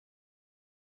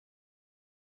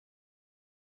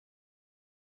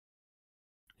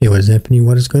Hey, what is happening?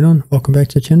 What is going on? Welcome back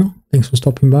to the channel. Thanks for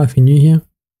stopping by. If you're new here,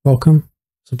 welcome.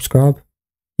 Subscribe,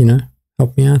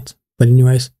 help me out. But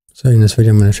anyways, so in this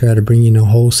video I'm going to show you how to bring in a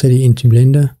whole city into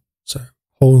Blender. So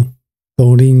whole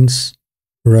buildings,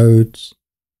 roads,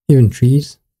 even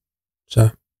trees.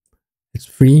 So it's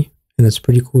free and it's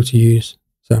pretty cool to use.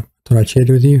 So I thought I'd share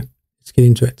it with you. Let's get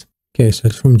into it. Okay, so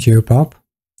it's from Geopop.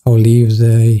 I'll leave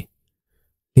the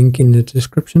link in the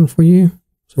description for you.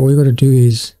 So all you got to do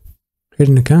is create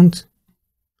an account,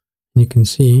 and you can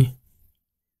see you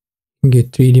can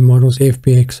get 3D models,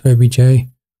 FBX, OBJ,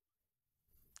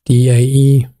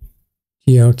 DAE,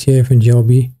 GLTF, and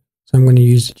GLB. So I'm going to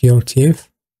use the GLTF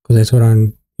because that's what I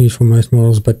use for most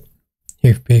models, but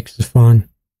FBX is fine,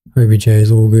 OBJ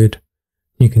is all good.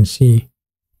 You can see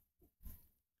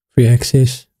free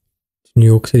access to New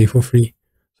York City for free.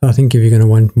 So I think if you're going to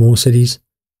want more cities,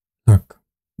 like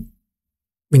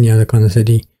any other kind of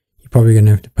city, you're probably going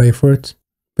to have to pay for it.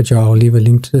 But yeah, I'll leave a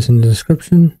link to this in the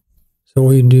description. So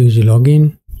all you do is you log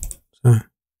in. So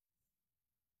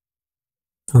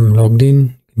I'm logged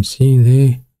in. You can see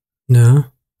there.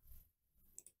 Now,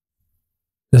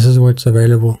 this is what's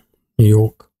available. New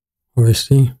York,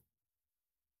 obviously.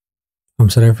 I'm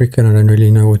South African. I don't really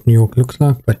know what New York looks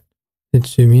like, but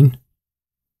let's zoom in.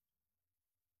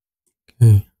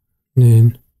 Okay,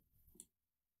 then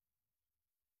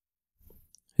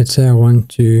let's say I want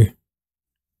to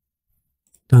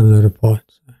download a part.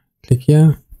 So click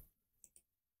here,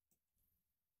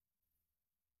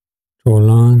 draw a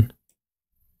line,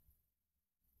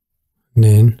 and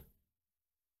then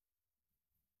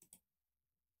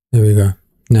there we go.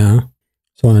 Now,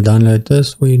 so I want to download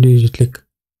this. All you do is you click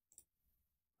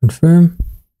confirm.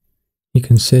 You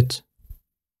can set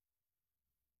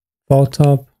file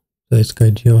type. So let's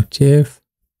go GLTF.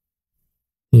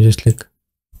 You just click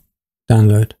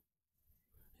download,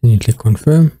 and you click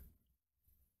confirm.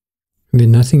 And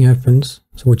then nothing happens.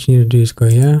 So what you need to do is go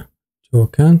here to your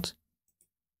account,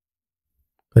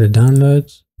 go to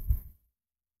downloads,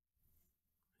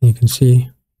 and you can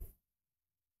see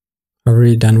I've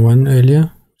already done one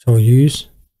earlier, so I'll use,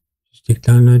 just click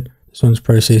download. This one's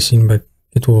processing, but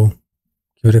it will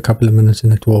give it a couple of minutes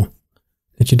and it will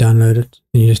let you download it.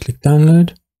 And you just click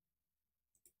download.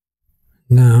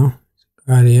 Now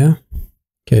go out of here.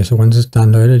 Okay, so once it's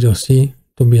downloaded, you'll see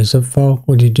it'll be a zip file.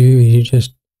 What you do is you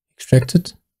just extract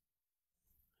it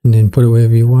and then put it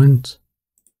wherever you want,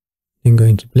 then go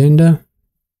into Blender.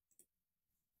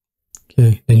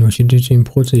 Okay, then what you do to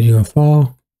import it, you go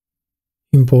file,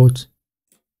 import,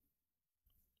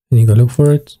 and you go look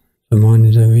for it. So mine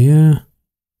is over here,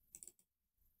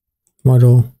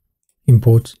 model,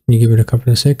 import, and you give it a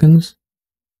couple of seconds,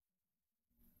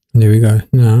 and there we go.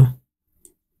 Now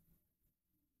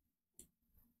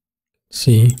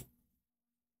see,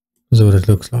 this is what it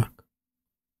looks like.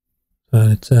 So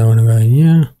let's say I want to go in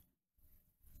here.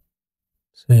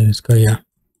 Say let's go here.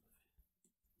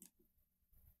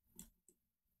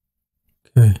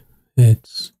 Okay,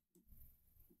 let's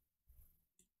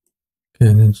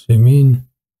zoom in.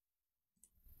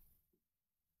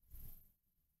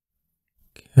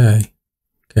 Okay,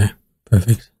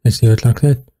 perfect. Let's do it like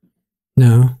that.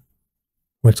 Now,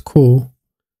 what's cool,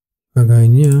 I'll go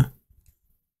in here. You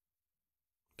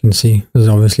can see this is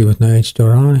obviously with no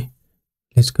H.I.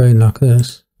 Let's go in like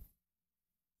this.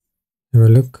 Have a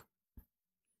look.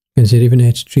 You can see it even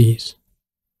adds trees.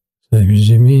 So if you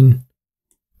zoom in,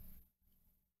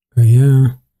 go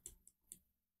here,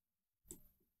 you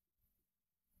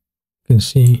can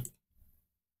see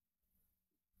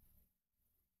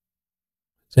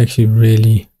it's actually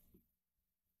really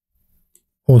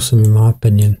awesome in my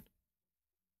opinion.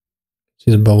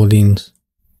 See the buildings.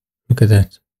 Look at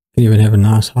that. You can even have a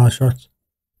nice high shot.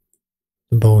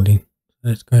 The building.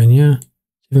 Let's go in here.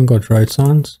 It's even got road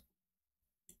signs.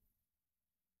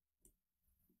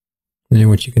 And then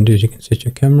what you can do is you can set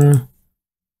your camera.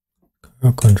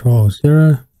 Control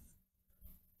 0.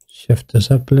 Shift this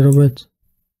up a little bit.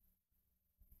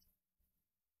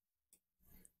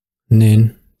 And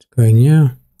then let's go in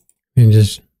here and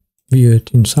just view it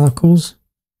in circles.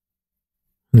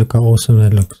 And look how awesome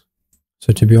that looks.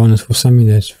 So to be honest, for something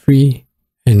that's free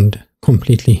and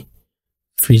completely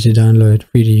free to download,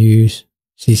 free to use,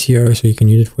 CCO, so you can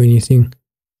use it for anything,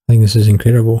 I think this is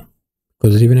incredible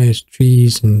because it even has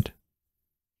trees and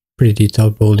pretty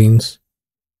detailed buildings.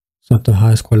 It's not the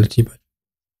highest quality, but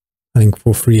I think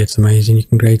for free it's amazing. You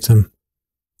can create some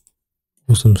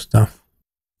awesome stuff.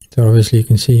 So obviously you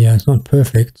can see, yeah, it's not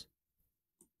perfect.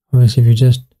 Obviously if you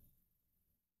just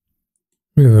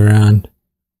move around,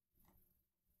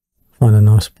 find a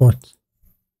nice spot,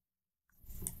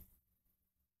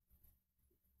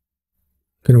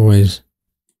 you can always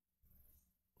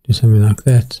do something like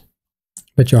that.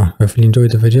 But yeah, hopefully you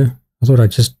enjoyed the video. I thought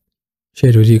I'd just share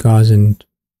it with you guys, and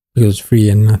because it's free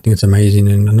and I think it's amazing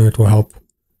and I know it will help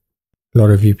a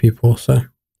lot of you people, so I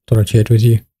thought I'd share it with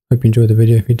you. Hope you enjoyed the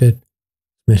video. If you did,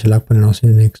 smash the like button and I'll see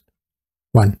you in the next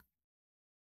one.